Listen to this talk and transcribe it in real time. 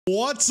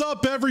What's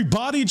up,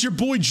 everybody? It's your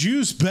boy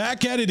Juice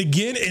back at it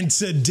again, and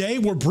today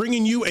we're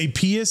bringing you a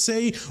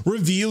PSA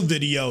reveal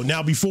video.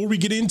 Now, before we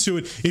get into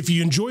it, if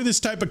you enjoy this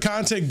type of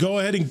content, go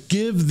ahead and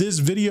give this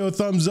video a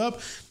thumbs up,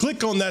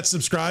 click on that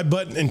subscribe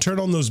button, and turn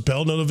on those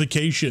bell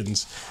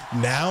notifications.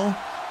 Now,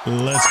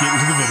 let's get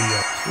into the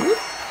video.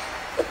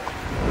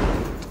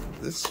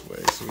 This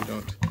way so we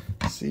don't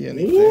see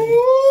anything.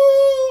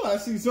 Ooh, I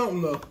see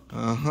something though.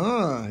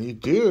 Uh-huh, you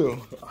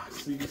do. I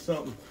see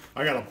something.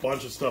 I got a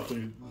bunch of stuff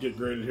to get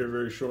graded here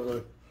very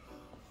shortly.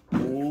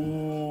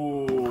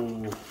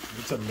 Ooh,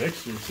 it's a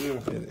mixture too.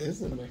 It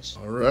is a mixture.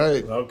 All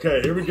right.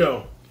 Okay, here we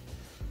go.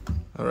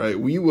 All right,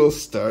 we will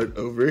start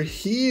over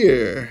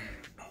here.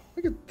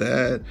 Look at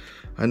that.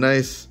 A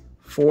nice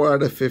 4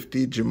 out of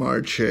 50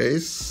 Jamar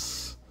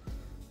Chase.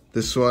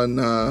 This one,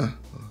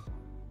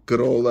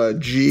 good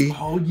old G.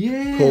 Oh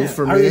yeah, pulled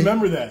for me. I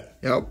remember that.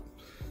 Yep.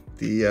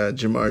 The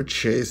Jamar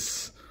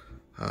Chase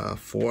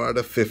 4 out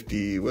of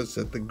 50 was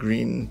at the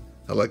green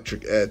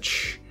electric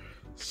etch.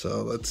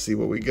 So let's see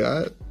what we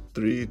got.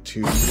 3,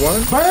 2,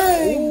 1.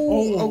 Bang!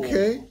 Ooh,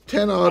 okay,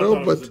 10 auto,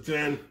 I but it was a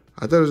 10.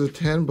 I thought it was a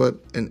 10, but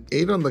an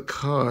 8 on the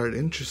card.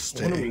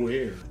 Interesting.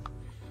 Weird.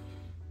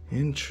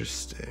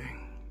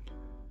 Interesting.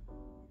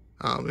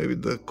 Oh, maybe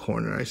the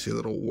corner. I see a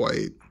little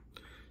white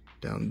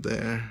down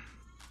there.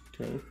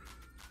 Okay.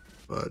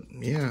 But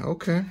yeah,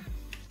 okay.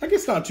 I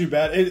guess not too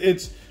bad.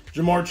 It's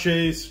Jamar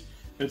Chase.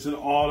 It's an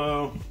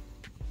auto.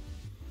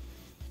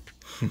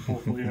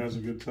 Hopefully he has a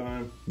good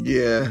time.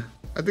 Yeah,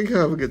 I think he'll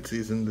have a good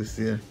season this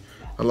year.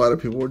 A lot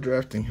of people were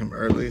drafting him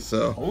early,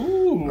 so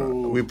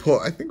we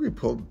pulled. I think we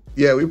pulled.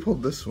 Yeah, we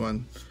pulled this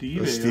one.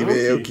 Steve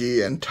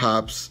Aoki and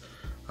Topps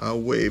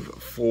Wave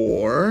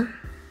 4.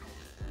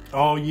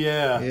 Oh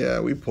yeah.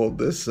 Yeah, we pulled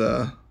this.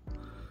 I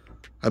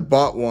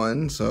bought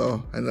one,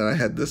 and then I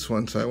had this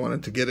one, so I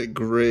wanted to get it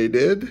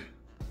graded.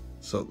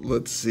 So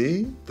let's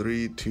see.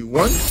 3, 2,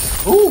 1. Ooh.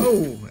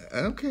 Oh,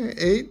 okay.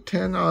 8,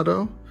 10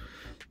 auto.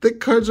 Thick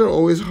cards are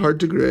always hard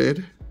to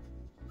grade.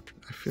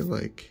 I feel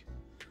like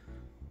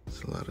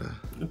it's a lot of...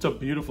 It's a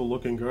beautiful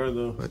looking card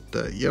though.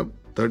 But yep,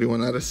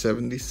 31 out of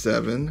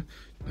 77.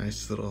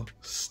 Nice little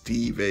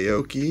Steve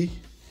Aoki.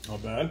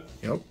 Not bad.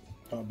 Yep.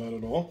 Not bad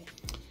at all.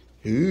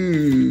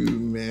 Ooh,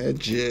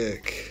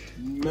 magic.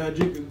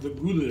 Magic, the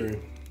Goulery.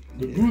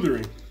 The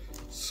Goulery.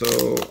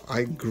 So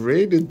I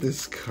graded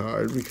this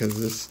card because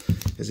this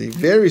is a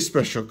very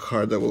special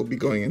card that will be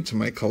going into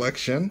my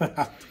collection.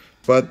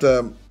 But,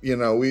 you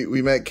know,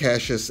 we met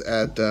Cassius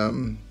at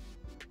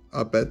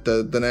up at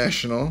the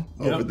National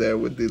over there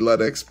with the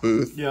LUTX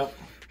booth. Yep.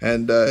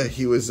 And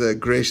he was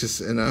gracious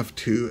enough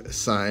to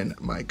sign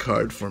my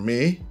card for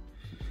me.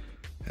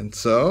 And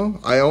so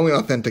I only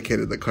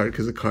authenticated the card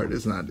because the card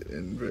is not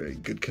in very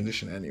good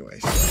condition anyway.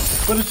 So.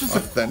 But it's just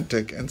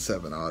authentic and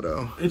 7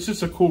 auto. It's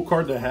just a cool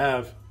card to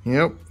have.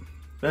 Yep.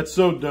 That's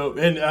so dope.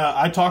 And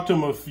I talked to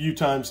him a few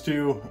times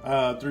too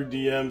through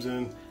DMs,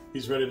 and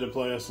he's ready to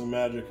play us some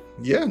Magic.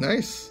 Yeah,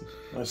 nice.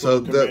 So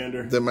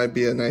there might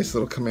be a nice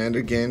little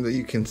Commander game that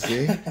you can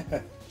see.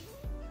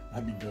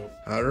 That'd be dope.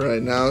 All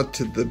right, now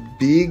to the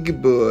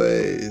big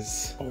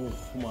boys. Oh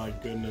my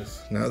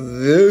goodness. Now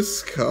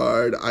this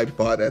card I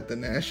bought at the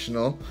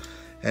National,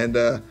 and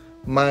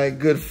my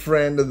good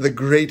friend, the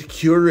great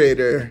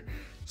curator,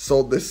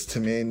 sold this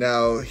to me.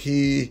 Now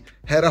he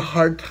had a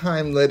hard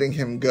time letting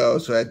him go,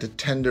 so I had to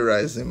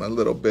tenderize him a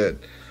little bit.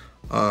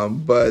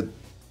 But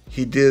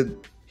he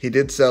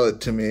did sell it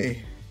to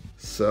me.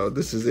 So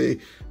this is a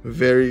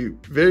very,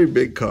 very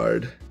big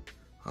card.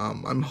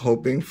 I'm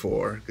hoping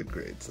for good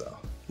grades though.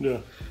 Yeah.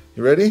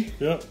 You ready?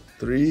 Yeah.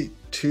 3,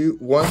 2,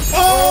 1.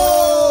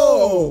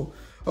 Oh!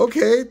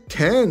 Okay,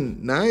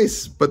 10.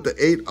 Nice. But the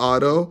 8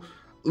 auto,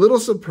 little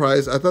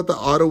surprised. I thought the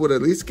auto would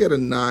at least get a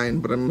 9,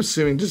 but I'm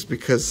assuming just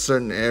because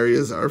certain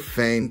areas are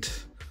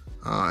faint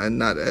and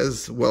not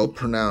as well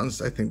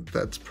pronounced, I think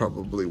that's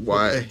probably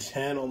why.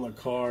 10 on the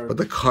card. But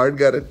the card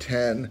got a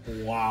 10.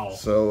 Wow.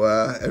 So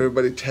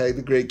everybody tag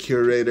the great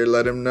curator.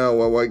 Let him know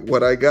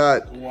what I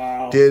got.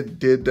 Wow.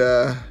 Did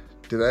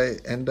I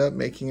end up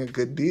making a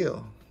good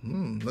deal?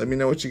 Let me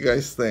know what you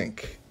guys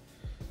think.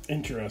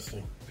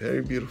 Interesting.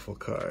 Very beautiful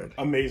card.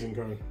 Amazing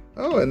card.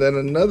 Oh, and then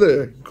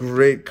another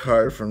great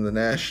card from the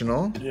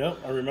National. Yep,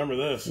 I remember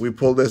this. We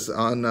pulled this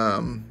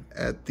on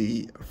at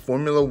the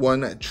Formula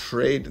 1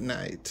 trade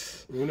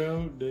night.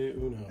 Uno de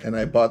Uno. And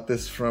I bought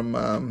this from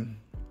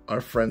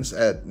our friends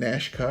at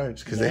Nash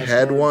Cards because they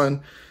had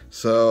one.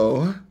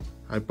 So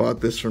I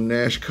bought this from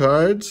Nash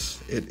Cards.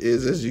 It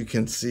is, as you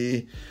can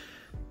see,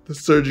 the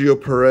Sergio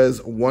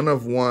Perez 1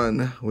 of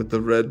 1 with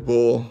the Red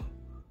Bull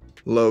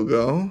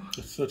logo.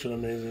 It's such an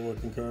amazing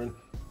looking card.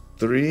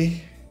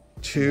 3,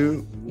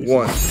 2,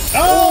 1.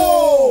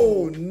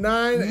 Oh!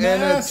 9 and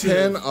a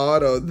 10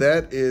 auto.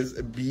 That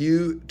is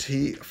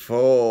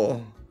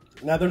beautiful.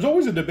 Now, there's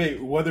always a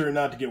debate whether or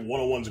not to get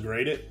 101s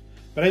graded.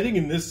 But I think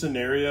in this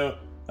scenario,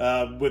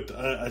 with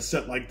a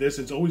set like this,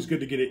 it's always good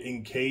to get it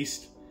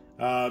encased.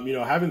 You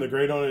know, having the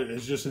grade on it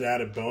is just an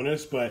added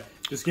bonus, but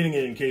just getting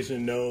it encased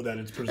and know that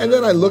it's preserved. And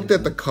then I looked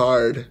at the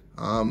card,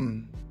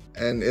 and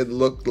it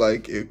looked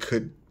like it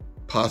could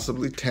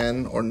possibly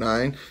 10 or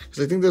 9,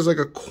 because I think there's like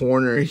a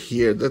corner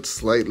here that's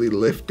slightly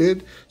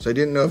lifted, so I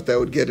didn't know if that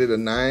would get it a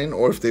 9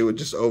 or if they would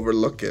just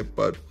overlook it.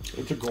 But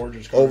it's a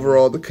gorgeous card.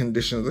 Overall, the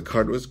condition of the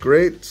card was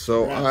great,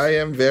 so I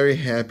am very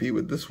happy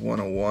with this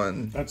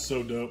 101. That's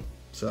so dope.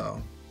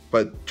 So,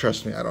 but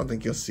trust me, I don't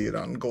think you'll see it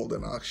on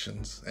golden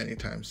auctions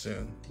anytime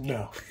soon.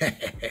 No.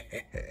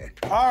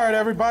 All right,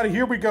 everybody,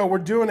 here we go. We're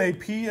doing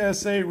a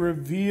PSA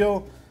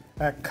reveal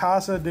at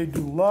Casa de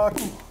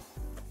Duluth.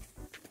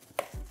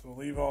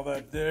 We'll leave all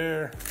that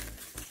there.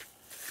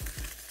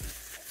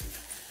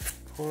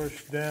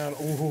 Push down.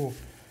 Ooh.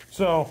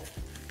 So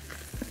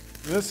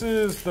this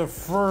is the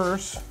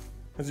first.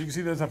 As you can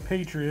see, there's a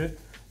Patriot.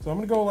 So I'm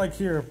gonna go like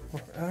here.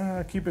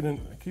 Keep it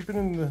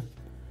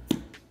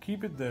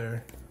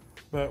there.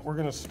 But we're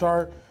gonna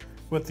start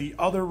with the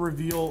other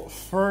reveal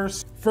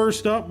first.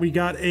 First up, we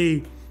got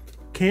a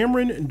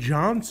Cameron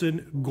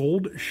Johnson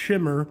Gold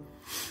Shimmer.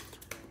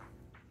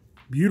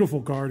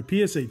 Beautiful card,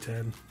 PSA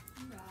 10.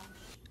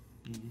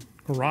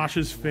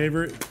 Rash's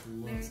favorite.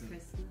 Merry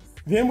Christmas.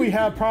 Then we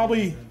have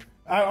probably,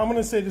 I'm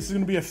gonna say this is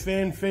gonna be a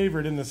fan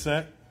favorite in the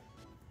set.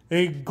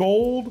 A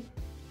gold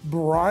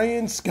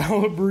Brian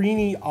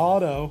Scalabrine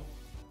auto.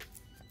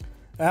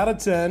 Out of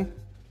 10,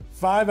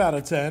 5 out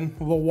of 10.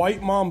 The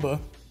White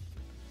Mamba,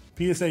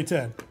 PSA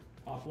 10.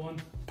 Pop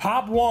one.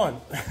 Pop one.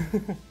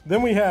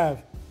 Then we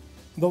have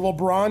the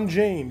LeBron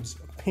James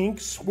Pink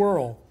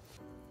Swirl.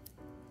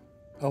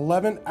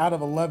 11 out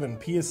of 11.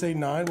 PSA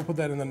 9. We'll put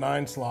that in the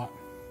 9 slot.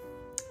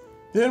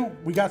 Then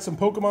we got some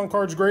Pokemon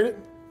cards graded.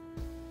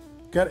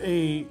 Got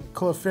a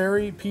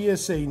Clefairy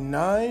PSA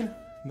 9.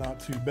 Not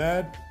too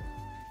bad.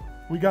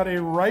 We got a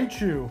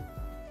Raichu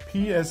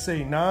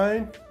PSA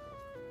 9.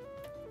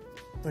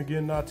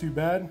 Again, not too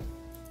bad.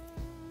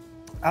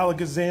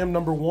 Alakazam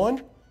number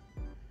 1.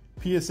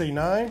 PSA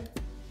 9.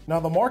 Now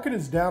the market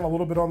is down a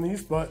little bit on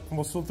these, but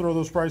we'll still throw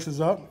those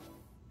prices up.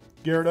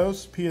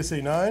 Gyarados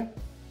PSA 9.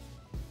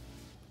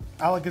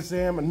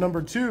 Alakazam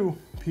number 2,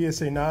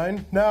 PSA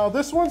 9. Now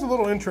this one's a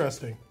little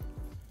interesting.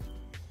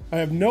 I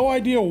have no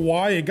idea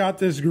why it got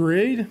this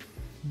grade,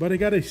 but it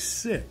got a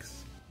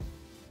 6.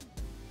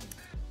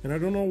 And I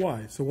don't know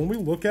why. So when we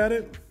look at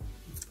it,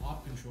 it's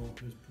op control.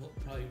 There's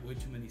probably way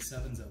too many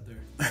 7s out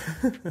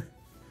there.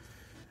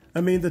 I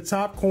mean, the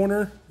top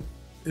corner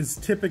is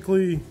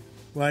typically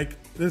like,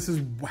 this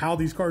is how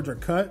these cards are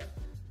cut.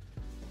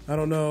 I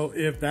don't know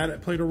if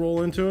that played a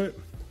role into it.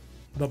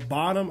 The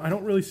bottom, I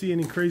don't really see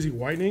any crazy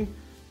whitening.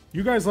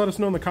 You guys let us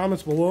know in the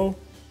comments below.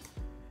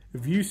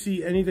 If you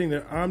see anything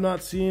that I'm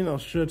not seeing, I'll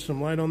shed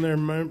some light on there.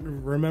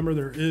 Remember,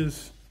 there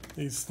is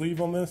a sleeve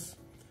on this.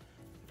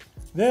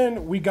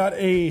 Then we got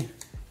a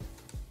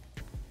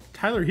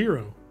Tyler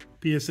Hero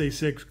PSA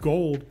 6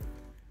 Gold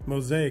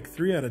Mosaic,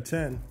 3 out of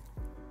 10.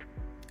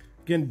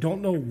 Again,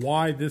 don't know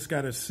why this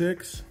got a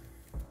 6.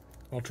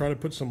 I'll try to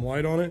put some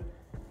light on it.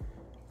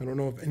 I don't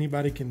know if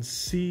anybody can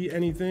see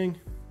anything.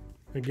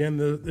 Again,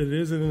 it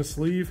is in a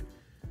sleeve.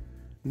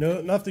 No,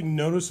 nothing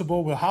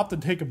noticeable. We'll have to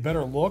take a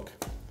better look.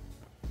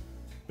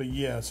 But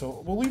yeah,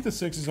 so we'll leave the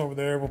 6s over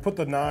there. We'll put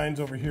the 9s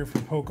over here for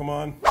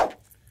Pokemon.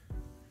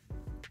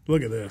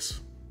 Look at this.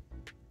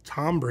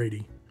 Tom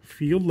Brady,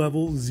 Field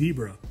Level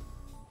Zebra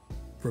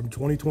from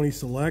 2020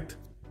 Select.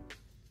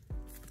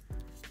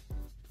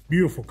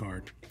 Beautiful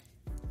card.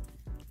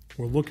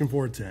 We're looking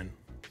for a 10.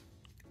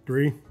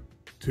 3,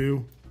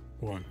 2,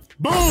 1.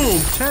 Boom!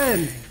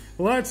 10!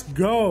 Let's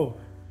go.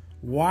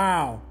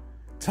 Wow.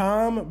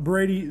 Tom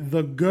Brady,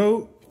 the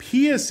GOAT,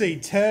 PSA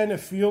 10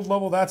 field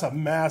level. That's a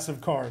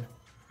massive card.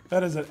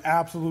 That is an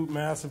absolute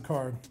massive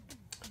card.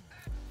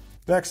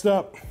 Next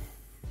up,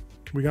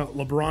 we got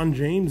LeBron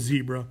James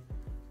Zebra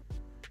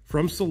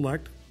from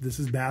Select. This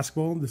is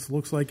basketball. This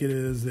looks like it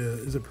is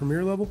it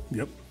Premier level?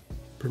 Yep,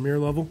 Premier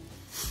level.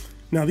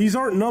 Now, these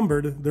aren't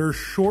numbered. They're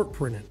short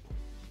printed.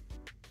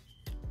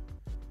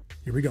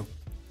 Here we go.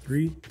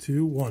 3,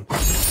 2, 1.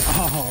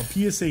 Oh,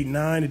 PSA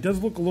 9. It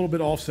does look a little bit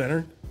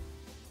off-center,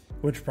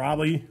 which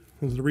probably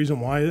is the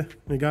reason why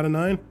they got a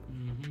 9.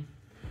 Mm-hmm.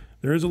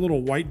 There is a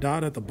little white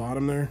dot at the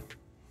bottom there.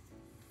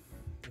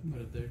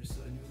 Put it there just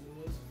so I knew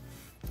what it was.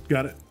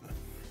 Got it.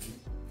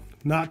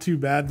 Not too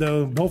bad,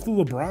 though. Both the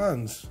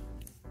LeBrons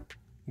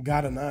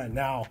got a 9.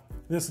 Now,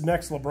 this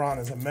next LeBron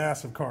is a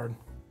massive card.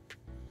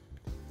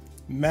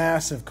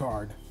 Massive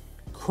card.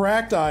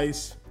 Cracked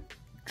Ice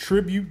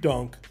Tribute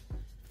Dunk.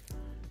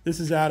 This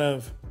is out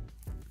of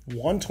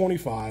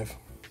 125.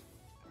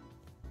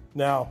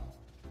 Now,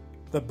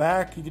 the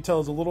back, you can tell,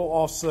 is a little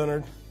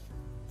off-centered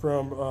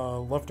from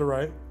left to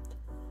right.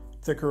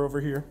 Thicker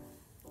over here.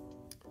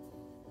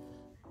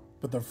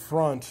 But the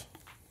front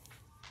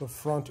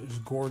is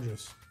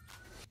gorgeous.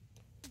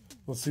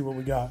 Let's see what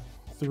we got.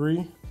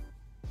 3,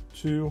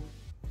 2,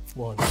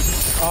 1.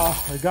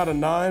 I got a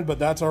 9, but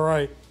that's all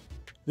right.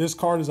 This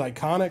card is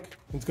iconic.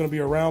 It's going to be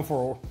around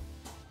or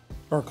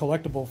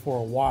collectible for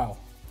a while.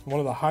 One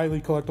of the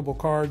highly collectible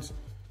cards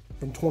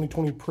from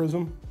 2020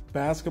 Prism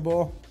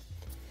Basketball.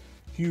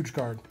 Huge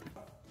card.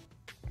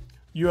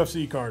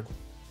 UFC card.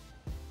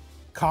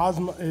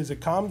 Is it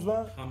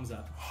Kamzat?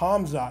 Hamzat.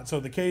 Hamzat. So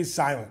the K is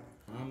silent.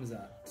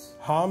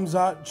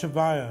 Hamzat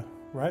Chimaev,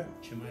 right?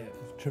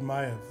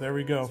 Chimaev. There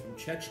we go. From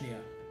Chechnya.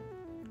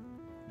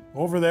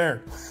 Over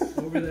there.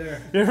 Over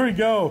there. Here we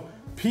go.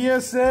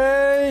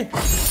 PSA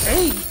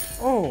 8.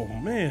 Oh,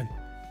 man.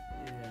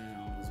 Yeah,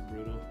 that was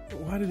brutal.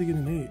 Why did he get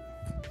an 8?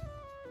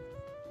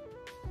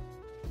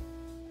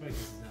 Probably because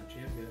he's not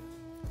champ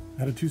yet.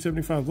 Had a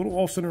 275. Little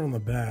off center on the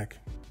back.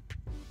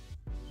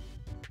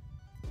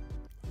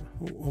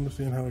 I don't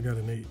understand how I got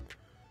an 8.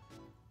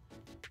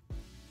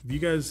 If you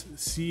guys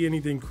see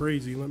anything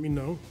crazy, let me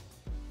know.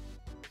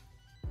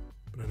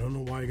 But I don't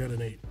know why I got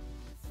an 8.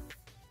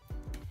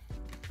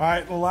 All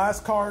right, the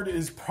last card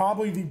is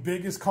probably the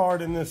biggest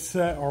card in this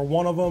set, or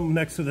one of them,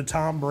 next to the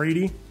Tom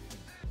Brady.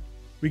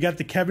 We got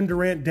the Kevin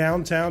Durant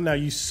downtown. Now,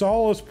 you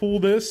saw us pull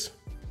this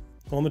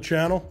on the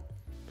channel.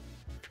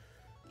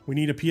 We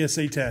need a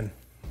PSA 10.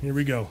 Here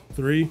we go.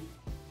 3,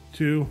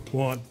 2,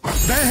 1.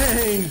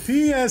 Bang!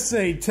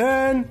 PSA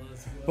 10.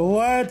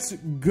 Let's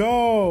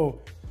go.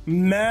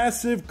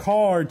 Massive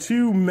card.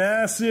 2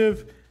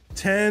 massive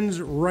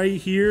 10s right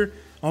here.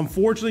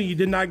 Unfortunately, you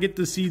did not get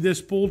to see this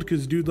pulled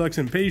because dude looks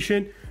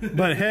impatient.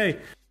 But hey,